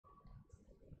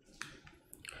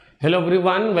Hello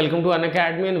everyone, welcome to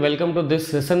Unacademy and welcome to this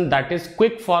session that is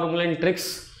quick formula and tricks।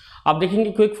 आप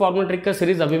देखेंगे quick formula trick का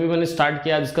series अभी भी मैंने start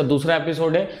किया, जिसका दूसरा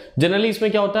एपिसोड है। जनरली इसमें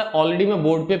क्या होता है, ऑलरेडी मैं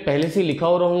बोर्ड पे पहले से लिखा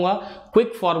हुआ रहूंगा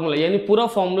क्विक फॉर्मूला, यानी पूरा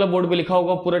फॉर्मूला बोर्ड पे लिखा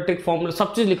होगा, पूरा ट्रिक फॉर्मूला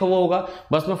सब चीज लिखा हुआ होगा।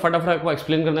 बस मैं फटाफट आपको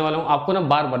एक्सप्लेन करने वाला हूँ। आपको ना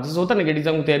बार बार, जैसे होता है ना, गेट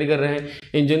एग्जाम की तैयारी कर रहे हैं,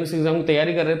 इंजीनियरिंग एग्जाम की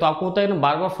तैयारी कर रहे हैं, तो आपको होता है ना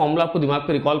बार बार फॉर्मूला आपको दिमाग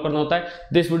पे रिकॉल करना होता है।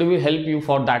 This video will help you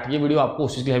for that. ये वीडियो आपको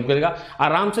उस चीज की हेल्प करेगा।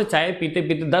 आराम से चाय पीते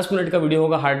पीते 10 मिनट का वीडियो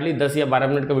होगा, हार्डली 10 या 12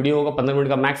 मिनट का वीडियो होगा, 15 मिनट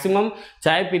का मैक्सिमम।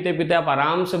 चाय पीते पीते आप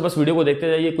आराम से बस वीडियो को देखते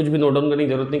जाइए, कुछ भी नोट डाउन करने की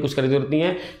जरूरत नहीं, कुछ करने की जरूरत नहीं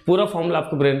है। पूरा फॉर्मूला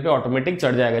आपको ब्रेन पे ऑटोमेटिक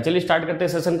चढ़ जाएगा। चलिए स्टार्ट करते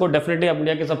हैं सेशन को। डेफिनेटली आप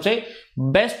इंडिया के सबसे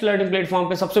बेस्ट लर्निंग प्लेटफॉर्म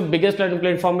पे, सबसे बिगेस्ट लर्निंग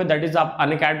प्लेटफॉर्म पे, दैट इज आप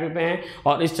अनअकैडमी पे हैं।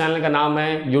 और इस चैनल का नाम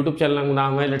है, यूट्यूब चैनल का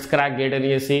नाम है let's crack gate and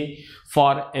ESE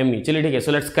for ME. चलिए ठीक है,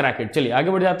 सो लेट्स क्रैक इट। चलिए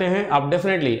आगे बढ़ जाते हैं। आप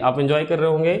डेफिनेटली आप एंजॉय कर रहे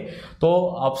होंगे, तो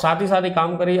आप साथ ही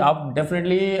काम करिए। आप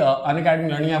डेफिनेटली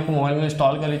अनअकैडमी लर्निंग आपको मोबाइल में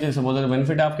इंस्टॉल कर लीजिए, इससे बहुत ज़्यादा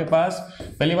बेनिफिट है आपके पास।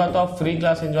 पहली बात तो आप फ्री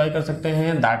क्लास एंजॉय कर सकते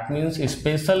हैं, दैट मीन्स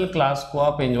स्पेशल क्लास को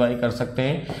आप एंजॉय कर सकते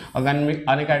हैं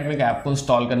अनअकैडमी के ऐप को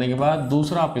इंस्टॉल करने के बाद।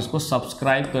 दूसरा, आप इसको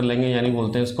सब्सक्राइब कर लेंगे, यानी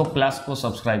बोलते हैं इसको प्लस को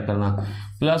सब्सक्राइब करना।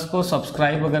 प्लस को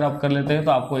सब्सक्राइब अगर आप कर लेते हैं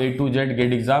तो आपको A to Z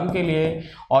gate exam के लिए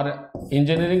और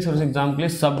इंजीनियरिंग सर्विस एग्जाम के लिए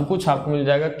सब कुछ आपको मिल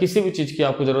जाएगा। किसी भी चीज़ की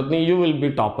आपको जरूरत नहीं, यू विल बी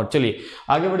टॉपर। चलिए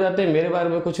आगे बढ़ जाते हैं। मेरे बारे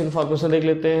में कुछ इन्फॉर्मेशन देख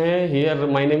लेते हैं। Here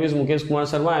my name is Mukesh Kumar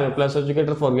Sharma, I M A plus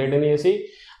educator for gate and ESE।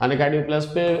 Unacademy plus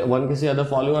पे 1 के से ज़्यादा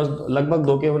फॉलोअर्स लगभग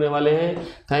 2 के होने वाले हैं।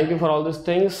 Thank you for all this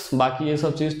things. बाकी ये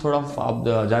सब चीज़ थोड़ा आप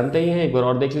जानते ही हैं, एक बार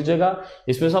और देख लीजिएगा।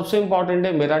 इसमें सबसे इंपॉर्टेंट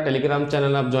है मेरा टेलीग्राम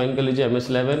चैनल, आप ज्वाइन कर लीजिए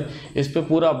MS11। इस पर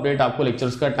पूरा अपडेट आपको,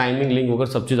 लेक्चर्स का टाइमिंग, लिंक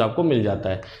वगैरह सब चीज़ आपको मिल जाता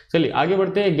है। चलिए आगे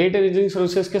बढ़ते हैं। गेट एंड इंजीनियरिंग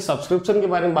सर्विसेज के सब्सक्रिप्शन के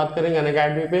बारे में बात करेंगे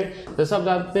अनअकैडमी पे। जैसे आप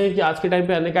जानते हैं कि आज के टाइम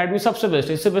पे अनअकैडमी सबसे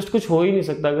बेस्ट, इससे बेस्ट कुछ हो ही नहीं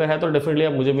सकता। अगर है तो डेफिनेटली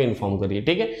आप मुझे भी इन्फॉर्म करिए,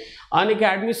 ठीक है।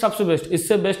 अनअकैडमी सबसे बेस्ट,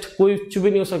 इससे बेस्ट कुछ भी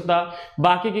नहीं हो सकता।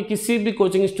 बाकी के किसी भी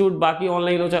कोचिंग इंस्टीट्यूट, बाकी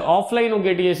ऑनलाइन हो चाहे ऑफलाइन हो,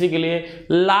 गेट ESE के लिए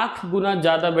लाख गुना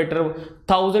ज्यादा better,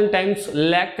 1000 times,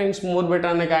 lakh times more better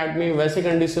Unacademy. वैसे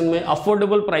कंडीशन में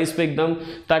अफोर्डेबल प्राइस पे एकदम,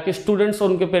 ताकि स्टूडेंट्स और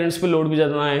उनके पेरेंट्स पे लोड भी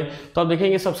ज्यादा ना आए। तो आप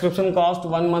देखेंगे सब्सक्रिप्शन कॉस्ट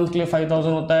 1 मंथ के लिए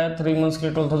 5000 होता है, 3 मंथ्स के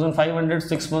लिए 12500,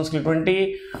 6 मंथ्स के लिए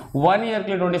 20, 1 ईयर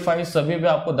के लिए 25। सभी पे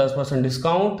आपको 10%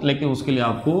 डिस्काउंट, लेकिन उसके लिए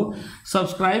आपको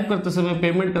सब्सक्राइब करते समय,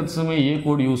 पेमेंट करते समय ये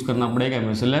कोड यूज करना पड़ेगा,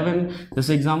 MS11।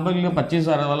 जैसे एग्जाम्पल के लिए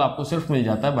 25,000 वाला आपको सिर्फ मिल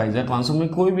जाता है 22,500 में,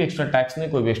 कोई भी एक्स्ट्रा टैक्स नहीं,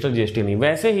 कोई भी एक्स्ट्रा GST नहीं।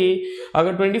 वैसे ही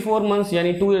अगर 24 मंथ्स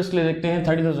यानी 2 ईयर्स के लिए देखते हैं,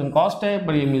 30,000 कॉस्ट है,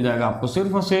 पर ये मिल जाएगा आपको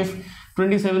सिर्फ और सिर्फ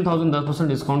 27,000, 10%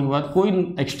 डिस्काउंट के बाद।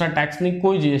 कोई एक्स्ट्रा टैक्स नहीं,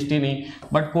 कोई GST नहीं,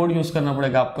 बट कोड यूज करना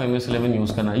पड़ेगा आपको, MS11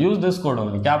 यूज करना। Use this code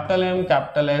only, capital M,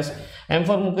 capital S, M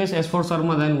for Mukesh, S for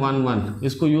Sharma, then 11।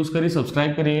 इसको यूज करिए,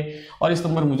 सब्सक्राइब करिए और इस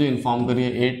नंबर मुझे इन्फॉर्म करिए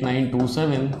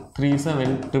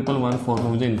 8927371114 में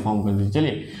मुझे इन्फॉर्म कर दीजिए।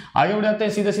 चलिए आगे बढ़ जाते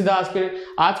हैं सीधा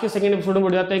आज के सेकंड एपिसोड में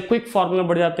बढ़ जाते हैं। क्विक फॉर्मूला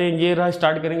बढ़ जाते हैं। ये रहा,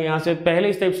 स्टार्ट करेंगे यहाँ से। पहले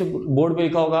इस टाइप से बोर्ड पे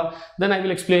लिखा होगा, then I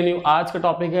will explain you. आज का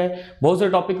टॉपिक है, बहुत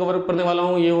सारे टॉपिक कवर करने वाला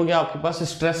हूँ। ये हो गया आपके पास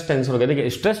स्ट्रेस टेंसर हो गया। देखिए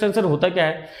स्ट्रेस टेंसर होता क्या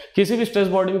है, किसी भी स्ट्रेस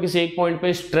बॉडी में किसी एक पॉइंट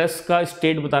पे स्ट्रेस का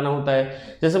स्टेट बताना होता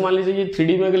है। जैसे मान लीजिए ये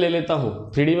 3D में अगर ले लेता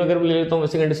हूँ, 3D में अगर ले लेता हूँ,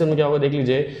 वैसे कंडीशन में क्या होगा देख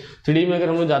लीजिए। 3D में अगर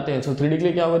हम लोग जाते हैं तो 3D के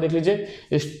लिए क्या होगा देख लीजिए।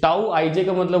 टाउ IJ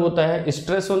का मतलब होता है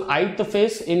stress on ith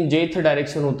face in jth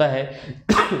direction होता है।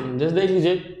 जैसे देख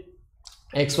लीजिए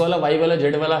X वाला, Y वाला,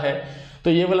 Z वाला है, तो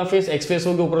ये वाला फेस X फेस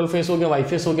हो गया, ऊपर फेस हो गया, Y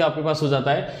फेस हो गया, आपके पास हो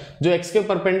जाता है। जो X के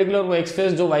परपेंडिकुलर वो X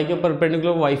फेस, जो Y के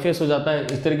परपेंडिकुलर वो Y फेस हो जाता है।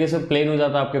 इस तरीके से प्लेन हो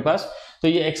जाता है आपके पास। तो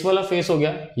ये X वाला फेस हो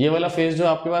गया, ये वाला फेस जो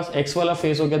आपके पास X वाला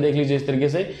फेस हो गया, देख लीजिए इस तरीके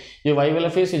से। ये Y वाला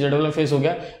फेस, ये Z वाला फेस हो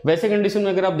गया। वैसे कंडीशन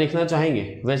में अगर आप देखना चाहेंगे,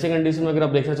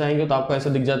 तो आपको ऐसा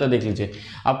दिख जाता है, देख लीजिए।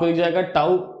 आपको दिख जाएगा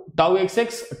tau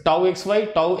XX, tau XY,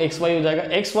 tau XY हो जाएगा।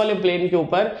 X वाले प्लेन के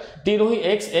ऊपर तीनों ही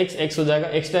X हो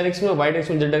जाएगा, X डायरेक्शन में, Y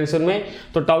डायरेक्शन में, Z डायरेक्शन में।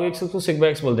 तो टाउ X को सिग्मा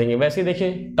X बोल देंगे। वैसे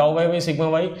देखिए टाउ Y में sigma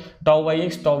Y, tau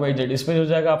YX, tau YZ, इसमें हो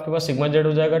जाएगा आपके पास सिग्मा Z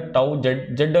हो जाएगा, टाउ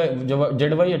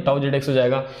ZY या टाउ ZX हो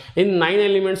जाएगा। इन 9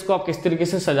 एलिमेंट्स को आप किस तरीके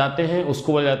से सजाते हैं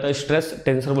उसको बोला जाता है स्ट्रेस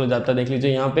टेंसर बोला जाता है। देख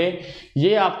लीजिए यहाँ पे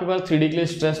ये आपके पास 3D के लिए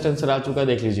स्ट्रेस टेंसर आ चुका है,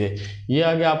 देख लीजिए। ये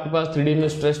आ गया आपके पास 3D में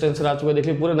स्ट्रेस टेंसर आ चुका है,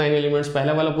 देखिए पूरे 9 एलिमेंट्स।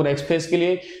 पहला वाला पूरा X फेस के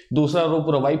लिए, दूसरा रो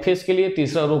पूरा Y फेस के लिए,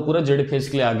 तीसरा रो पूरा Z फेस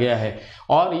के लिए आ गया है।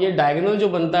 और ये डायगोनल जो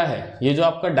बनता है, ये जो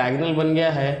आपका डायगोनल बन गया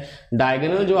है,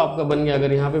 डायगोनल जो आपका बन गया,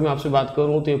 अगर यहाँ पे मैं आपसे बात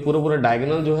करूँ तो ये पूरा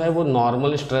डायगोनल जो है वो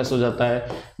नॉर्मल स्ट्रेस हो जाता है,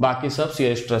 बाकी सब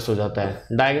शियर स्ट्रेस हो जाता है।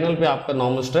 डायगोनल पे आपका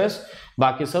नॉर्मल स्ट्रेस,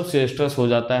 बाकी सब शेयर स्ट्रेस हो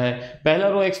जाता है। पहला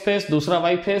रो एक्स फेस, दूसरा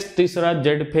वाई फेस, तीसरा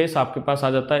जेड फेस आपके पास आ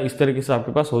जाता है। इस तरीके से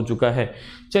आपके पास हो चुका है।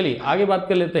 चलिए आगे बात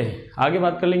कर लेते हैं। आगे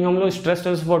बात कर लेंगे हम लोग stress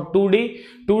tensor for 2D।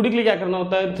 2D के लिए क्या करना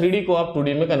होता है, 3D को आप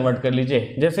 2D में कन्वर्ट कर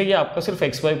लीजिए। जैसे कि आपका सिर्फ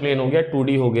एक्स वाई प्लेन हो गया,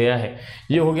 2D हो गया है।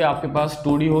 ये हो गया आपके पास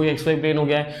 2D हो गया, एक्स वाई प्लेन हो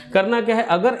गया है। करना क्या है,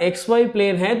 अगर एक्स वाई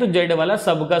प्लेन है तो जेड वाला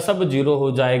सब का सब 0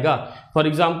 हो जाएगा। For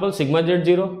example sigma Z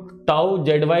 0, tau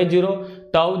Z Y 0,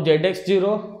 tau Z x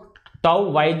 0,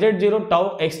 tau Y Z 0,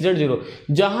 tau x Z 0।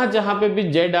 जहां जहां पे भी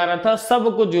जेड आ रहा था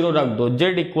सबको 0 रख दो,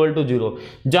 जेड इक्वल टू 0।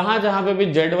 जहां जहां पे भी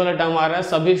जेड वाला टर्म आ रहा है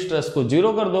सभी स्ट्रेस को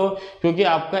 0 कर दो, क्योंकि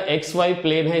आपका एक्स वाई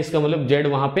प्लेन है, इसका मतलब जेड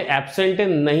वहां पे एब्सेंट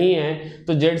नहीं है,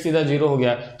 तो जेड सीधा 0 हो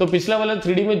गया। तो पिछला वाला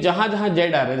 3D में जहां जहां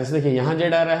जेड आ रहा है, जैसे देखिए यहाँ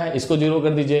जेड आ रहा है, इसको 0 कर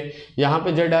दीजिए, यहाँ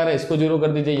पे जेड आ रहा है, इसको 0 कर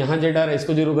दीजिए, यहाँ जेड आ रहा है,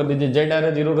 इसको 0 कर दीजिए, जेड आ रहा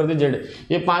है 0 कर दीजिए, जेड,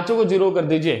 ये पांचों को 0 कर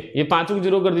दीजिए, ये पांचों को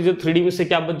 0 कर दीजिए। 3D में से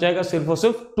क्या बच जाएगा, सिर्फ और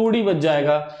सिर्फ 2D बच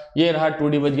जाएगा। ये रहा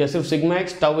 2D बच गया, सिर्फ sigma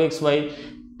x, tau x Y,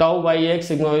 tau Y x,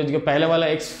 sigma Y, पहले वाला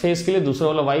एक्स फेस के लिए, दूसरा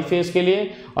वाला वाई फेस के लिए,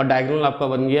 और डायगोनल आपका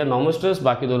बन गया नॉर्मल स्ट्रेस,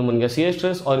 बाकी दोनों बन गया सी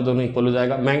स्ट्रेस, और ये दोनों इक्वल हो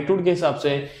जाएगा। मैग्नीट्यूड के हिसाब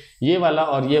से ये वाला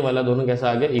और ये वाला दोनों कैसा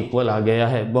आ गया, इक्वल आ गया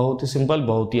है। बहुत ही सिंपल,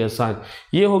 बहुत ही आसान।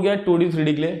 ये हो गया 2D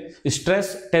 3D के लिए।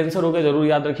 स्ट्रेस टेंसर हो गया, जरूर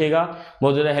याद रखिएगा,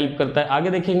 बहुत ज्यादा हेल्प करता है। आगे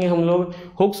देखेंगे हम लोग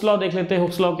हुक्स लॉ देख लेते हैं।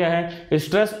 हुक्स लॉ क्या है,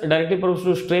 stress directly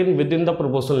proportional to strain with in the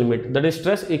proportional limit, that is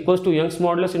stress equals to Young's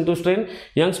modulus into strain.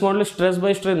 Young's modulus stress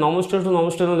by strain, normal stress to normal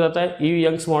strain हो जाता है। ई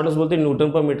Young's modulus बोलते हैं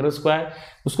Newton पर metre square.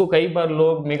 उसको कई बार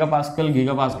लोग mega pascal,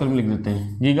 giga pascal में लिख देते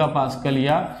हैं, गीगा पास्कल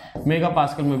या मेगा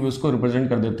पास्कल में भी उसको रिप्रेजेंट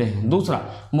कर देते हैं। दूसरा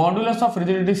modulus of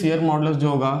rigidity, shear modulus जो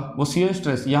होगा वो शियर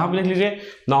स्ट्रेस, यहाँ पे लिख लीजिए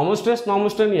नॉर्मल स्ट्रेस, नॉर्मल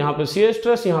स्ट्रेन, यहाँ पे शियर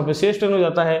स्ट्रेस, यहाँ पे शियर स्ट्रेन हो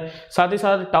जाता है। साथ ही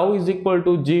साथ tau is equal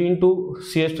to ji into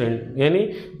shear strain, यानी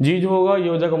जी जो होगा ये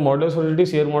हो जाएगा modulus of rigidity,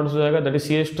 shear modulus हो जाएगा, that is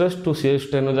shear stress to shear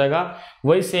strain हो जाएगा।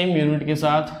 वही सेम यूनिट के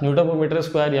साथ न्यूटन पर मीटर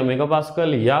स्क्वायर या मेगा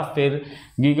पास्कल या फिर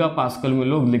गीगा पास्कल में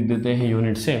लोग लिख देते हैं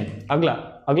यूनिट से।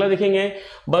 अगला देखेंगे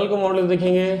बल्क मॉडुलस,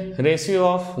 देखेंगे ratio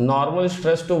of normal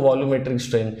stress to volumetric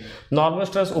strain. Normal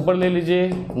stress ऊपर ले लीजिए,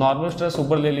 नॉर्मल स्ट्रेस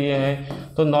ऊपर ले लिए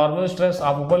हैं, तो नॉर्मल स्ट्रेस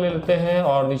आप ऊपर ले लेते हैं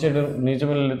और नीचे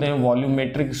में ले लेते हैं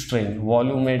वॉल्यूमेट्रिक स्ट्रेन।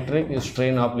 वॉल्यूमेट्रिक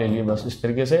स्ट्रेन आप ले लिए, बस इस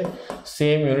तरीके से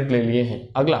सेम यूनिट ले लिए हैं।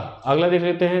 अगला देख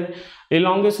लेते हैं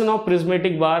elongation of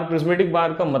prismatic bar. Prismatic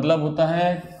बार का मतलब होता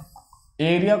है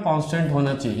एरिया कांस्टेंट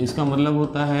होना चाहिए, इसका मतलब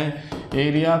होता है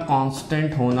एरिया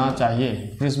कांस्टेंट होना चाहिए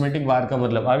प्रिज्मेटिक बार का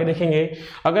मतलब। आगे देखेंगे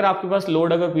अगर आपके पास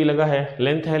लोड अगर P लगा है,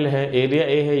 लेंथ L है, एरिया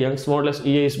A है, यंग्स मॉडुलस E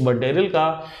है इस मटेरियल का,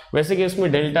 वैसे कि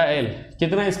इसमें डेल्टा L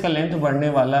कितना इसका लेंथ बढ़ने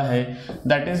वाला है,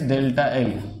 दैट इज डेल्टा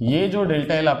L। ये जो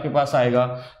डेल्टा L आपके पास आएगा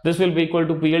this will be equal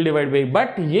to PL divide by,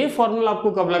 but ये फॉर्मूला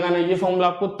आपको कब लगाना है, ये फॉर्मूला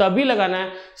आपको तभी लगाना है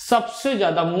सबसे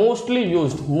ज्यादा मोस्ट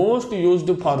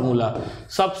यूज्ड फार्मूला,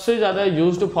 सबसे ज्यादा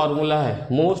यूज्ड फार्मूला है,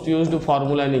 most used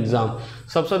formula in exam,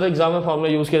 सबसे ज्यादा एग्जाम में फार्मूला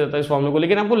यूज किया जाता है इस फार्मूले को।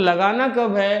 लेकिन आपको लगाना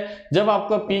कब है, जब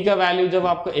आपका P का वैल्यू, जब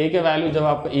आपका A का वैल्यू, जब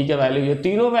आपका E का वैल्यू, ये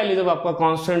तीनों वैल्यू जब आपका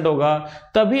कांस्टेंट होगा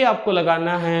तभी आपको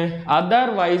लगाना है,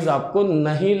 अदरवाइज आपको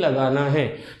नहीं लगाना है।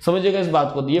 समझिएगा इस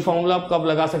बात को। ये फॉर्मूला आप कब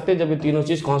लगा सकते हैं, जब ये तीनों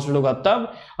चीज कांस्टेंट होगा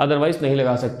तब, अदरवाइज नहीं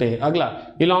लगा सकते हैं। अगला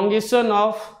elongation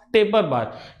of taper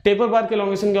bar. Taper बार के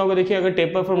इलॉन्गेशन क्या होगा, देखिए अगर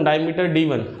टेपर फ्रॉम डायमीटर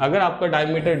D1, अगर आपका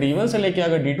डायमीटर D1 से लेके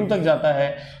अगर D2 तक जाता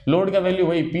है, लोड का वैल्यू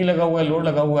वही P लगा हुआ है, लोड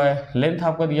लगा हुआ है, लेंथ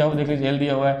आपका दिया हुआ, देख लीजिए L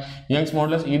दिया हुआ है, यंग्स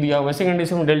मॉडुलस E दिया हुआ है, वैसे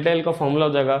कंडीशन में डेल्टा L का फॉर्मूला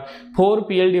हो जाएगा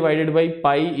 4PL divided by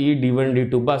pi E D1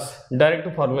 D2। बस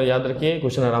डायरेक्ट फॉर्मूला याद रखिए,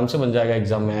 क्वेश्चन आराम से बन जाएगा,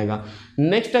 एग्जाम में आएगा।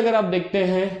 नेक्स्ट अगर आप देखते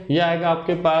हैं यह आएगा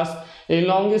आपके पास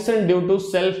elongation due to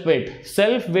self weight.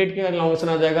 Self weight के इलॉन्गेशन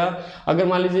आ जाएगा। अगर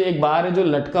मान लीजिए एक बार है जो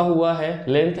लटका हुआ है,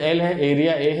 लेंथ L है,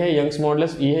 एरिया A है, यंग्स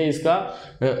मॉडुलस E है, इसका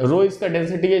रो इसका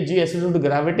डेंसिटी है, G एब्सोल्यूट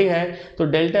ग्रेविटी है, तो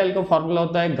डेल्टा L का फॉर्मूला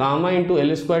होता है gamma into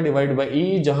L square divide by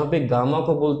E, जहां पे गामा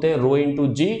को बोलते हैं rho into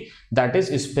G, that is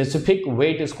specific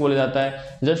weight इसको बोला जाता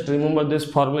है। Just remember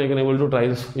this formula, you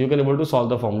can able to solve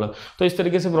the formula. तो इस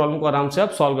तरीके से प्रॉब्लम को आराम से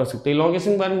आप सॉल्व कर सकते हैं।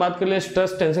 इलॉन्गेशन के बारे में बात कर ले,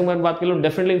 स्ट्रेस टेंशन के बारे में बात कर लो,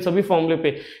 डेफिनेटली इन सभी फॉर्मूले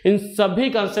पे, इन सभी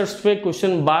कॉन्सेप्ट्स पे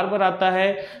क्वेश्चन बार बार आता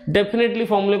है। डेफिनेटली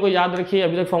फॉर्मूले को याद रखिए,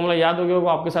 अभी तक फॉर्मूला याद हो गया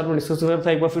होगा, आपके साथ में डिस्कस करता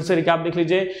था, एक बार फिर से रिकैप देख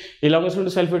लीजिए। इलॉन्गेशन टू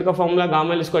सेल्फ वेट का formula gamma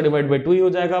L square divide by 2 हो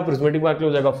जाएगा, प्रिज्मेटिक बार के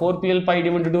हो जाएगा 4PL पाई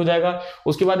D1 D2 हो जाएगा।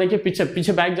 उसके बाद देखिए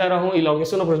पीछे बैक जा रहा हूं,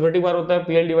 इलॉन्गेशन ऑफ प्रिज्मेटिक बार होता है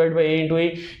PL divide by A into E,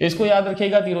 इसको याद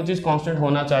रखिएगा, तीनों चीज कांस्टेंट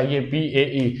होना चाहिए,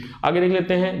 PAE। आगे देख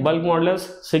लेते हैं bulk modulus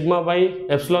sigma by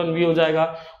epsilon V हो जाएगा।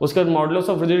 उसके बाद मॉडुलस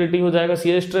ऑफ रिजिडिटी हो जाएगा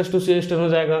shear stress to shear strain हो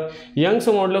जाएगा। यंग्स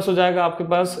मॉडुलस हो जाएगा आपके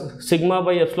पास सिग्मा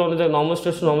बाई एप्सिलॉन हो जाएगा, normal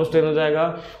stress to normal strain हो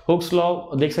जाएगा। हुक्स लॉ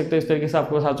देख सकते हैं इस तरीके से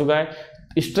आपके पास आ चुका है।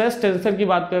 स्ट्रेस टेंसर की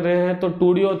बात कर रहे हैं तो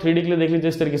 2D और 3D के लिए देख लीजिए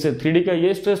इस तरीके से। 3D का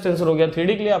ये स्ट्रेस टेंसर हो गया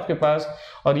 3D के लिए आपके पास,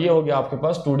 और ये हो गया आपके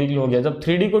पास 2D के लिए हो गया। जब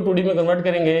 3D को 2D में कन्वर्ट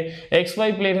करेंगे,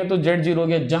 XY प्लेन है तो Z 0 हो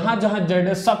गया, जहां जहां Z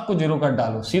है सबको 0 कर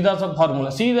डालो, सीधा सा फॉर्मूला,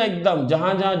 सीधा एकदम,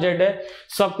 जहां जहां Z है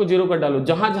सबको 0 कर डालो,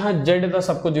 जहां जहां Z था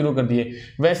सबको 0 कर दिए।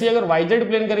 वैसे अगर YZ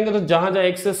प्लेन करेंगे तो जहां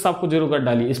जहां X है सबको 0 कर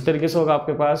डालिए। इस तरीके से होगा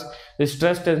आपके पास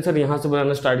स्ट्रेस टेंसर, यहां से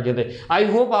बनाना स्टार्ट किए थे। आई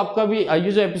होप आपका भी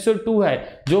ये जो एपिसोड 2 है,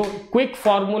 जो क्विक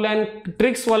फॉर्मूला एंड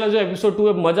ट्रिक्स वाला जो एपिसोड 2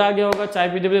 है, मजा आ गया होगा। चाय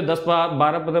पीते पीते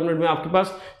 10-12-15 मिनट में आपके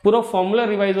पास पूरा फॉर्मूला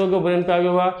रिवाइज हो गया, ब्रेन पे आ गया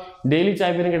होगा। डेली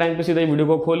चाय पीने के टाइम पे सीधा वीडियो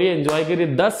को खोलिए, एंजॉय करिए,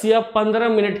 10 या 15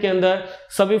 मिनट के अंदर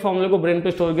सभी फॉर्मूले को ब्रेन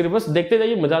पे स्टोर करिए, बस देखते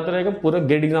जाइए, मजा आता रहेगा। पूरा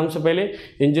गेट एग्जाम से पहले,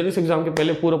 इंजीनियरिंग एग्जाम के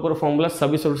पहले पूरा फॉर्मूला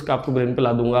सभी सोर्स का आपको ब्रेन पे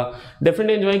ला दूंगा।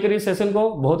 डेफिनेटली एंजॉय करिए सेशन को,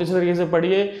 बहुत अच्छे तरीके से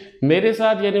पढ़िए मेरे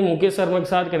साथ, यानी मुकेश शर्मा के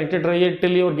साथ कनेक्टेड रहिए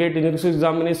till your gate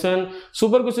examination.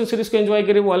 Super question series को एंजॉय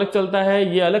करिए, वो अलग चलता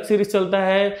है, ये अलग सीरीज चलता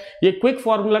है। ये क्विक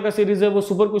फॉर्मूला का सीरीज है, वो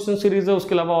सुपर क्वेश्चन सीरीज है,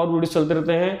 उसके अलावा और वीडियोस चलते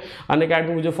रहते हैं।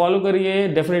 अनअकैडमी मुझे फॉलो करिए,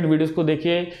 डेफिनेट वीडियोस को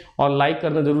देखिए और लाइक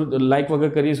करना जरूर, लाइक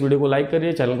वगैरह करिए, इस वीडियो को लाइक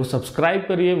करिए, चैनल को सब्सक्राइब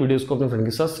करिए, वीडियोस को अपने फ्रेंड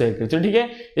के साथ शेयर करिए। ठीक है,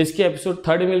 इसके एपिसोड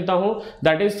 3 में मिलता हूं,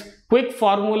 that is quick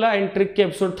formula and trick के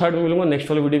एपिसोड 3 में मिलूंगा नेक्स्ट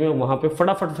वाले वीडियो में। वहां पे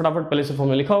फटाफट पहले से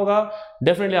फॉर्मूला लिखा होगा,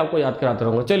 डेफिनेटली आपको याद कराता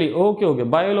रहूंगा। चलिए okay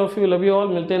bye all of you, love you all,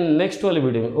 मिलते हैं नेक्स्ट वाले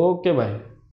वीडियो में। Okay bye.